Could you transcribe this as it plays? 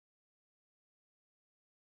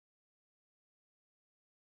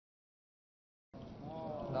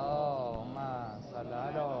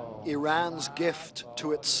Iran's gift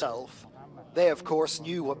to itself. They, of course,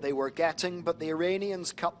 knew what they were getting, but the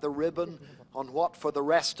Iranians cut the ribbon on what for the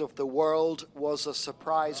rest of the world was a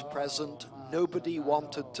surprise present nobody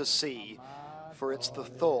wanted to see, for it's the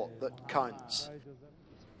thought that counts.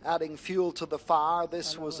 Adding fuel to the fire,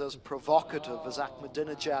 this was as provocative as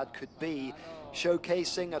Ahmadinejad could be,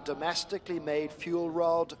 showcasing a domestically made fuel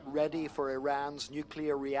rod ready for Iran's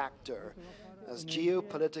nuclear reactor. As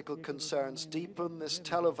geopolitical concerns deepen, this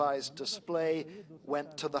televised display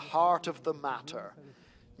went to the heart of the matter.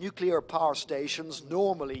 Nuclear power stations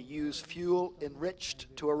normally use fuel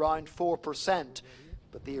enriched to around 4%,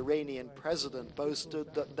 but the Iranian president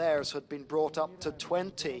boasted that theirs had been brought up to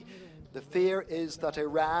 20%. The fear is that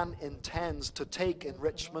Iran intends to take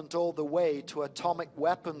enrichment all the way to atomic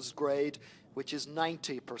weapons grade, which is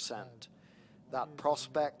 90%. That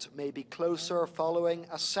prospect may be closer following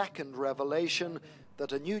a second revelation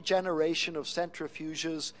that a new generation of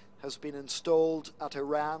centrifuges has been installed at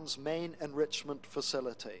Iran's main enrichment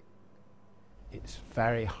facility. It's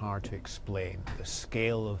very hard to explain the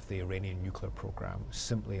scale of the Iranian nuclear program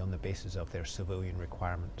simply on the basis of their civilian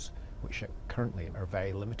requirements, which currently are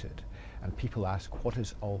very limited. And people ask, what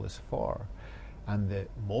is all this for? And the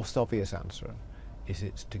most obvious answer is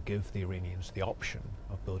it's to give the Iranians the option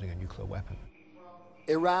of building a nuclear weapon.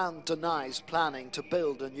 Iran denies planning to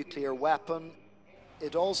build a nuclear weapon.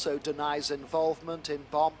 It also denies involvement in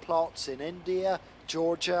bomb plots in India,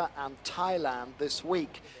 Georgia and Thailand this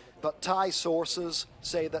week. But Thai sources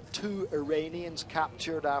say that 2 Iranians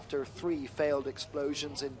captured after 3 failed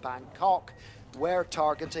explosions in Bangkok were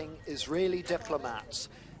targeting Israeli diplomats.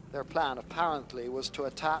 Their plan apparently was to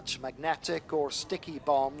attach magnetic or sticky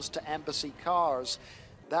bombs to embassy cars.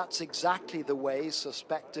 That's exactly the way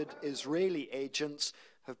suspected Israeli agents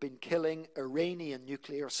have been killing Iranian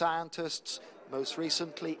nuclear scientists, most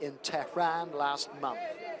recently in Tehran last month.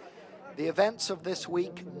 The events of this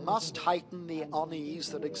week must heighten the unease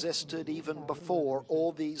that existed even before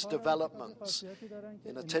all these developments.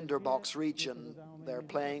 In a tinderbox region, they're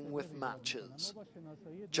playing with matches.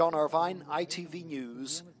 John Irvine, ITV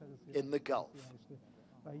News, in the Gulf.